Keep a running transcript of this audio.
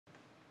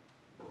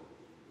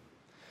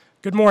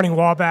Good morning,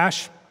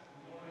 Wabash.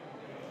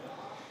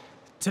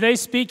 Today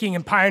speaking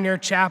in Pioneer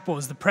Chapel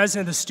is the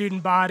president of the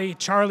student body,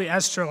 Charlie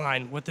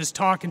Esterline, with his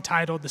talk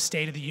entitled The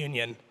State of the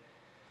Union.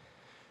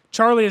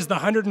 Charlie is the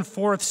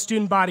 104th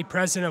student body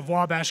president of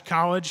Wabash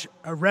College,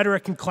 a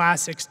rhetoric and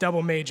classics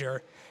double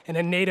major, and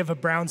a native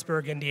of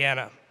Brownsburg,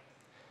 Indiana.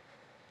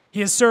 He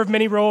has served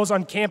many roles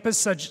on campus,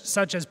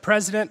 such as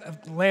president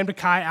of Lambda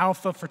Chi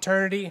Alpha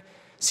fraternity,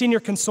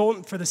 senior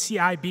consultant for the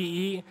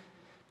CIBE,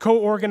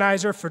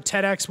 co-organizer for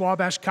TEDx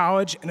Wabash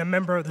College, and a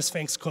member of the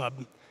Sphinx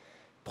Club.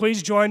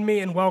 Please join me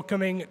in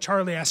welcoming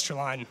Charlie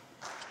Esterline.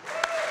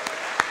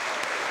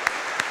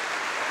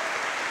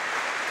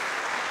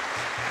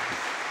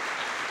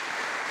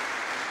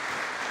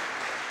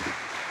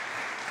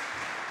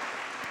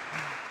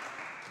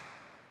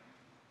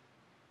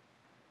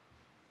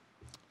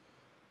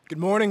 Good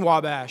morning,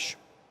 Wabash.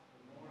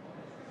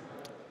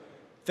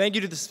 Thank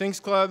you to the Sphinx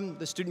Club,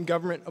 the student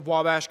government of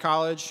Wabash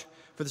College,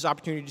 for this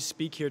opportunity to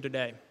speak here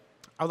today.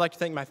 I would like to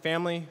thank my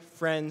family,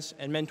 friends,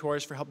 and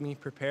mentors for helping me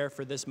prepare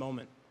for this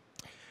moment.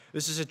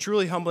 This is a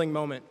truly humbling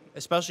moment,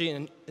 especially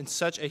in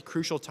such a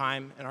crucial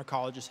time in our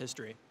college's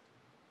history.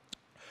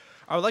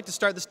 I would like to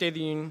start the State of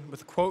the Union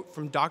with a quote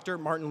from Dr.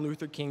 Martin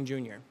Luther King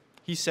Jr.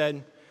 He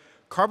said,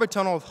 "Carve a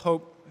tunnel of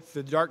hope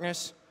through the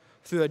darkness,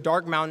 through the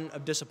dark mountain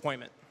of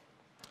disappointment."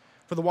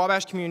 For the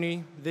Wabash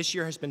community, this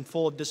year has been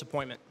full of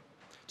disappointment.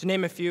 To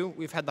name a few,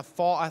 we've had the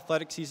fall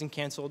athletic season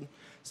canceled,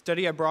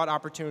 study abroad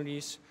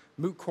opportunities,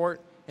 moot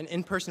court, and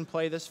in-person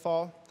play this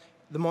fall,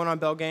 the Monon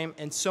Bell game,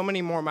 and so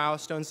many more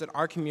milestones that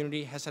our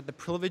community has had the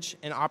privilege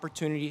and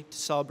opportunity to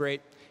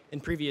celebrate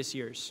in previous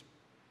years.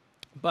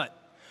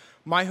 But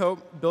my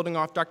hope, building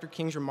off Dr.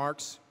 King's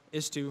remarks,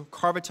 is to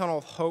carve a tunnel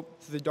of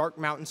hope through the dark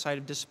mountainside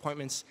of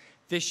disappointments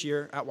this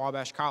year at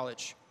Wabash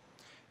College.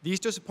 These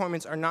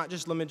disappointments are not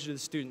just limited to the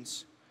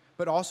students,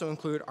 but also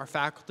include our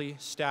faculty,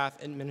 staff,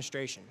 and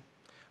administration.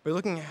 By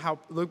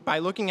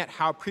looking at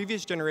how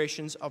previous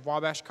generations of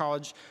Wabash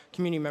College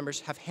community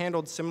members have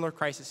handled similar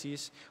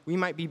crises, we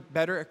might be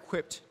better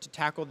equipped to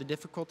tackle the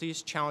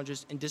difficulties,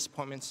 challenges, and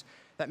disappointments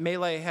that may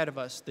lay ahead of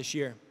us this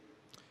year.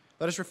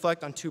 Let us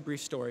reflect on two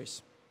brief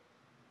stories.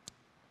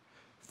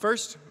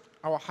 First,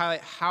 I will highlight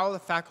how the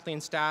faculty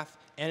and staff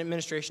and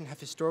administration have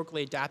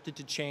historically adapted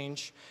to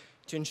change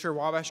to ensure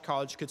Wabash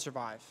College could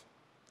survive,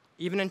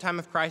 even in time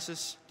of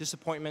crisis,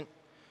 disappointment,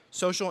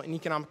 social and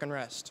economic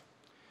unrest.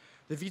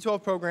 The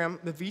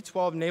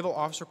V-12 Naval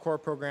Officer Corps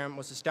program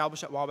was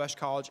established at Wabash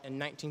College in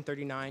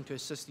 1939 to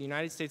assist the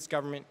United States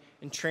government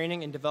in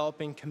training and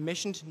developing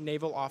commissioned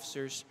naval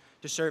officers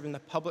to serve in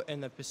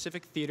the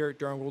Pacific Theater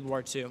during World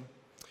War II.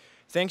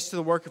 Thanks to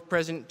the work of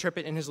President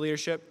Trippett and his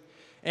leadership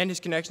and his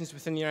connections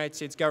within the United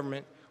States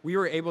government, we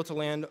were able to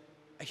land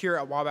here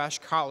at Wabash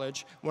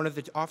College one of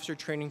the officer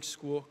training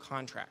school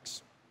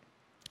contracts.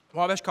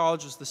 Wabash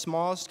College was the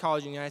smallest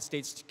college in the United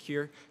States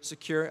to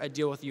secure a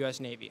deal with the U.S.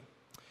 Navy.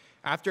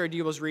 After a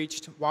deal was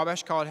reached,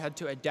 Wabash College had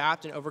to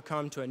adapt and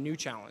overcome to a new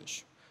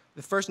challenge.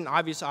 The first and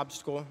obvious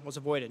obstacle was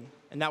avoided,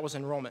 and that was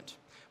enrollment.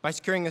 By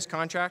securing this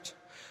contract,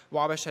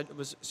 Wabash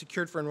was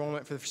secured for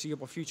enrollment for the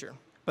foreseeable future.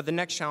 But the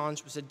next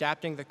challenge was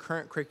adapting the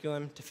current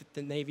curriculum to fit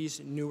the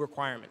Navy's new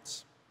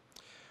requirements.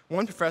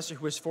 One professor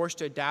who was forced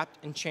to adapt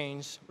and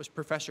change was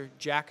Professor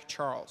Jack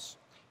Charles.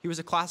 He was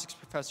a classics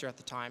professor at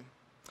the time,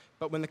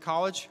 but when the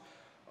college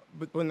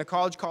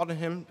called on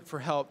him for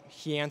help,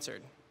 he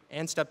answered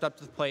and stepped up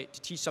to the plate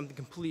to teach something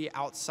completely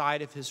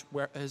outside of his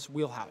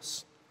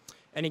wheelhouse.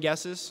 Any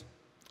guesses?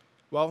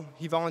 Well,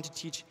 he volunteered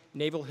to teach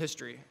naval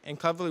history and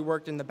cleverly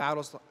worked in the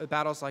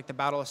battles like the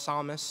Battle of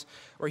Salamis,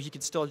 where he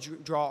could still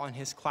draw on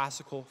his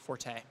classical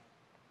forte.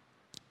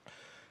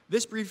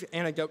 This brief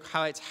anecdote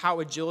highlights how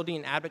agility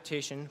and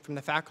adaptation from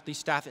the faculty,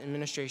 staff, and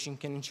administration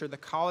can ensure the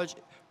college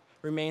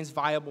remains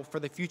viable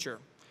for the future,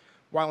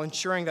 while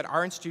ensuring that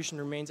our institution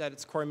remains at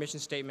its core mission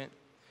statement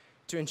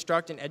to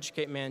instruct and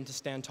educate men to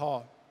stand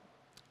tall,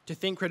 to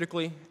think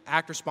critically,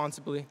 act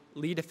responsibly,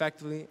 lead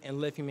effectively,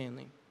 and live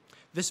humanely.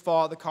 This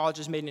fall, the college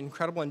has made an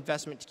incredible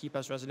investment to keep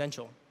us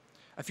residential.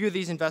 A few of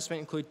these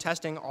investments include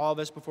testing all of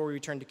us before we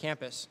return to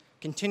campus,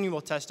 continual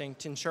testing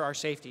to ensure our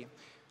safety,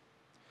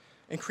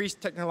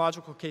 increased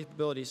technological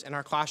capabilities in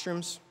our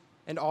classrooms,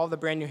 and all of the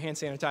brand new hand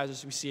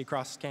sanitizers we see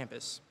across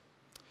campus.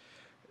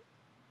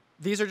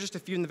 These are just a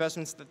few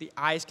investments that the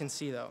eyes can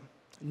see, though.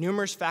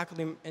 Numerous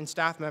faculty and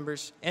staff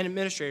members and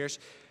administrators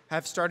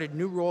have started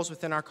new roles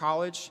within our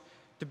college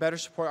to better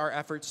support our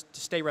efforts to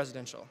stay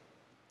residential.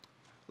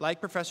 Like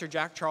Professor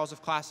Jack Charles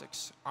of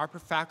Classics, our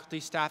faculty,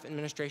 staff, and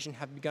administration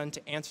have begun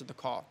to answer the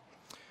call.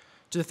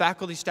 To the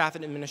faculty, staff,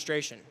 and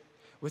administration,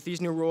 with these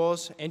new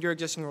rules and your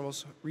existing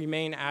rules,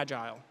 remain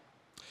agile.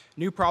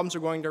 New problems are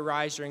going to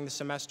arise during the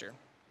semester.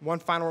 One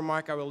final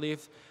remark I will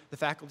leave the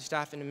faculty,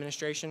 staff, and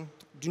administration: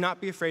 do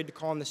not be afraid to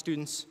call on the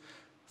students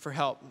for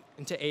help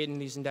and to aid in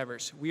these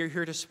endeavors. We are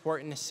here to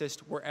support and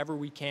assist wherever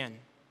we can.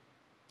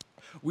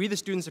 We, the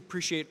students,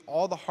 appreciate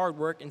all the hard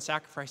work and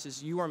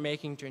sacrifices you are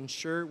making to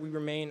ensure we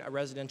remain a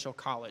residential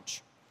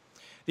college.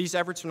 These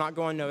efforts will not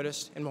go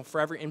unnoticed and will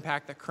forever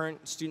impact the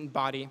current student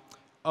body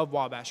of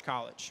Wabash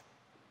College.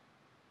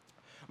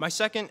 My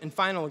second and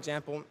final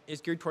example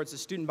is geared towards the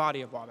student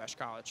body of Wabash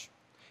College.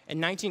 In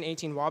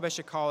 1918,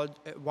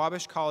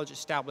 Wabash College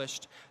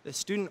established the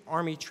Student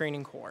Army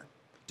Training Corps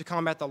to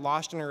combat the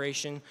lost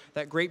generation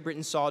that Great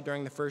Britain saw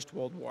during the First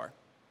World War.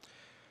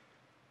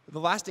 The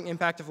lasting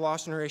impact of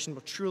lost generation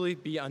will truly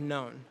be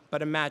unknown,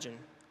 but imagine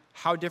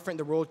how different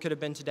the world could have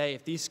been today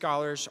if these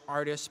scholars,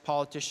 artists,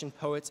 politicians,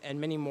 poets, and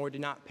many more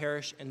did not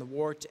perish in the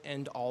war to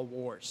end all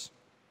wars.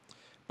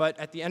 But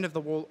at the end of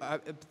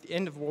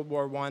World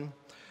War I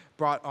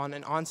brought on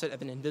an onset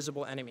of an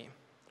invisible enemy.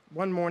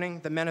 One morning,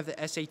 the men of the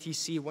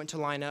SATC went to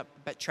line up,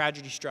 but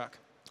tragedy struck.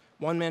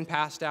 One man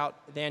passed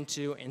out, then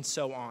two, and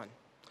so on.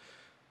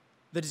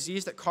 The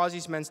disease that caused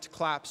these men to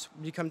collapse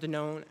would become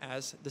known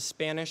as the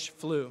Spanish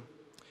flu.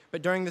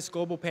 But during this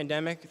global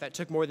pandemic that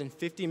took more than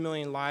 50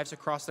 million lives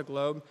across the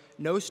globe,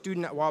 no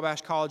student at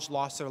Wabash College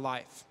lost their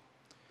life.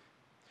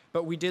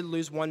 But we did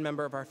lose one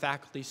member of our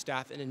faculty,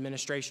 staff, and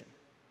administration.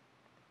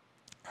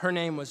 Her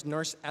name was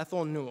Nurse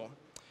Ethel Newell.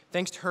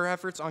 Thanks to her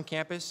efforts on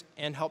campus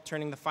and help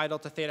turning the Phi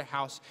Delta Theta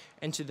House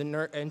into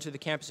the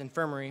campus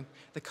infirmary,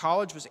 the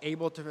college was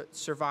able to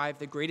survive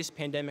the greatest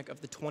pandemic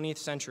of the 20th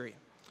century.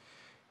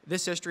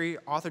 This history,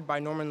 authored by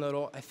Norman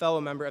Little, a fellow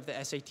member of the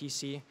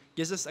SATC,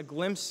 gives us a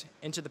glimpse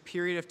into the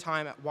period of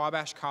time at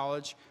Wabash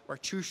College where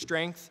true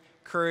strength,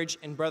 courage,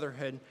 and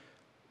brotherhood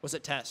was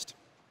at test.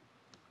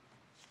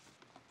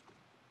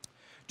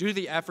 Due to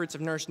the efforts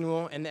of Nurse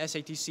Newell and the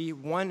SATC,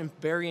 one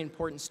very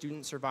important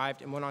student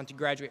survived and went on to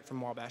graduate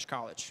from Wabash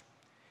College.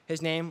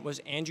 His name was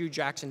Andrew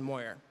Jackson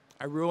Moyer,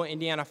 a rural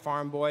Indiana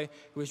farm boy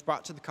who was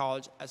brought to the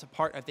college as a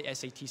part of the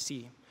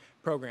SATC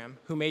program,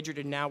 who majored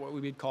in now what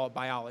we would call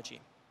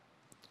biology.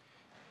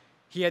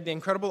 He had the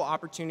incredible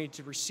opportunity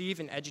to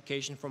receive an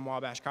education from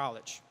Wabash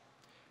College.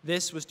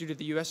 This was due to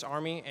the U.S.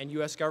 Army and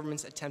U.S.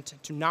 government's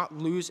attempt to not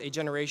lose a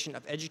generation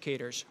of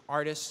educators,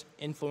 artists,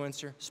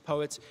 influencers,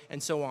 poets,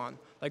 and so on,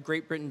 like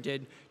Great Britain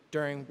did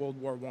during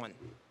World War I.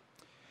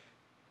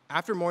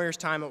 After Moyer's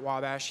time at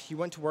Wabash, he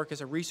went to work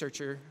as a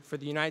researcher for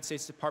the United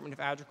States Department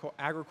of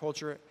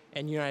Agriculture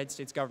and United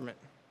States government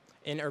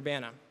in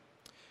Urbana.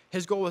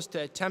 His goal was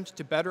to attempt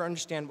to better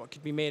understand what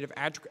could be made of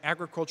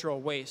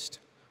agricultural waste.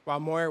 While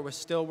Moyer was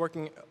still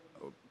working at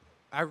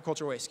Urbana,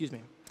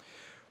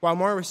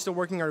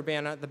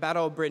 the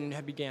Battle of Britain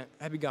had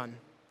begun.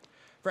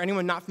 For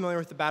anyone not familiar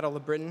with the Battle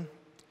of Britain,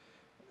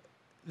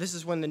 this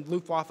is when the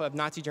Luftwaffe of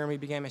Nazi Germany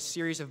began a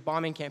series of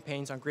bombing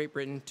campaigns on Great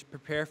Britain to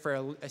prepare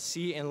for a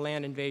sea and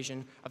land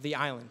invasion of the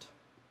island.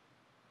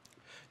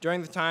 During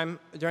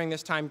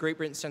this time, Great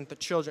Britain sent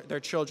their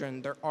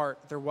children, their art,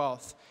 their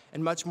wealth,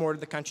 and much more to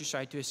the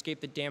countryside to escape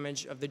the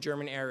damage of the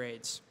German air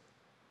raids.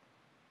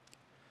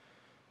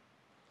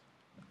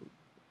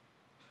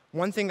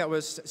 One thing that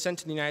was sent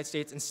to the United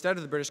States instead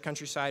of the British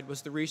countryside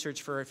was the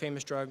research for a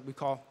famous drug we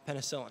call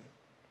penicillin.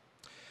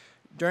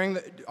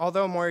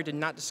 Although Moyer did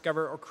not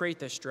discover or create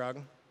this drug,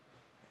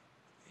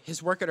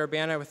 his work at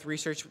Urbana with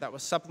research that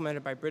was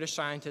supplemented by British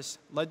scientists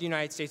led the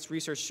United States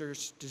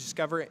researchers to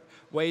discover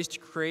ways to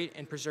create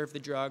and preserve the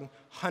drug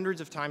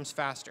hundreds of times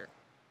faster.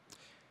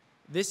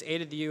 This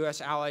aided the U.S.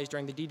 allies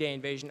during the D-Day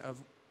invasion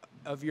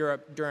of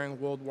Europe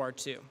during World War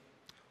II.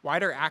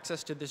 Wider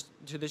access to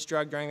this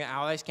drug during the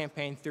Allies'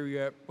 campaign through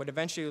Europe would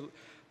eventually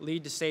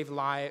lead to save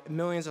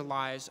millions of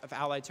lives of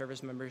Allied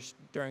service members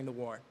during the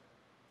war,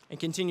 and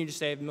continue to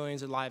save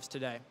millions of lives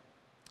today.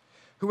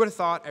 Who would have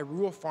thought a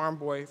rural farm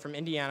boy from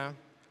Indiana,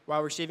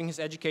 while receiving his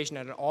education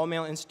at an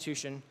all-male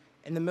institution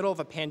in the middle of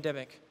a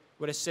pandemic,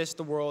 would assist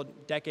the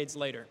world decades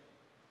later?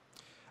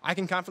 I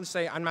can confidently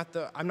say I'm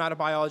not a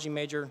biology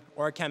major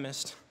or a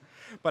chemist,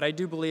 but I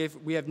do believe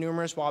we have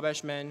numerous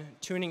Wabash men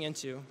tuning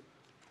into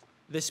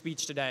this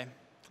speech today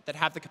that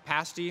have the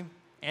capacity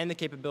and the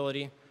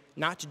capability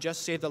not to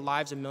just save the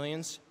lives of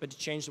millions, but to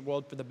change the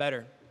world for the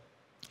better.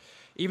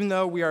 Even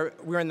though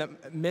we're in the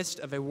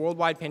midst of a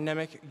worldwide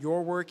pandemic,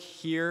 your work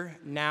here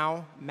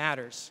now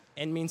matters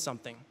and means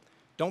something.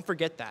 Don't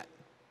forget that.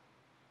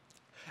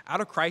 Out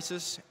of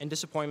crisis and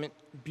disappointment,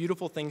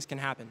 beautiful things can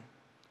happen.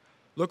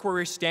 Look where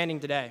we're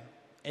standing today.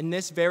 In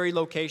this very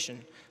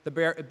location, the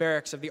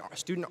barracks of the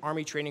Student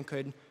Army Training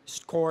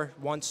Corps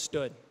once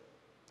stood.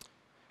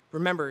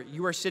 Remember,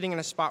 you are sitting in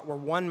a spot where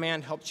one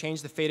man helped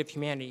change the fate of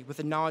humanity with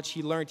the knowledge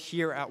he learned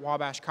here at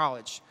Wabash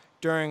College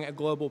during a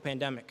global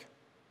pandemic.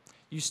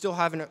 You still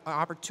have an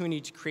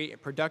opportunity to create a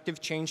productive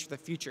change for the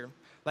future,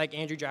 like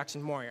Andrew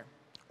Jackson Moyer,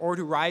 or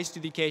to rise to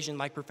the occasion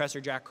like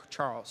Professor Jack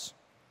Charles.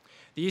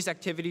 These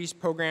activities,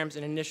 programs,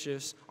 and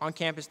initiatives on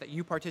campus that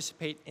you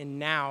participate in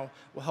now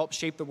will help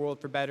shape the world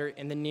for better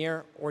in the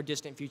near or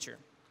distant future.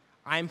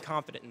 I am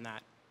confident in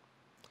that.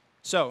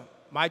 So,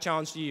 my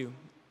challenge to you,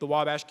 the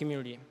Wabash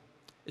community,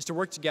 is to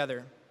work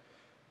together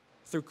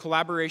through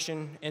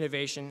collaboration,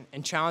 innovation,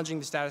 and challenging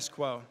the status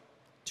quo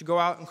to go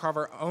out and carve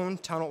our own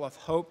tunnel of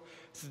hope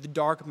through the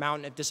dark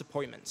mountain of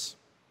disappointments.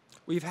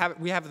 We have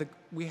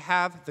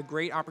the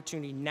great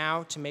opportunity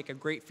now to make a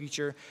great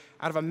future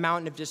out of a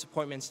mountain of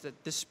disappointments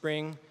that this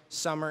spring,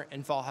 summer,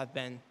 and fall have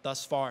been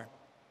thus far.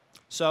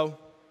 So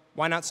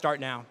why not start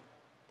now?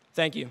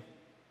 Thank you.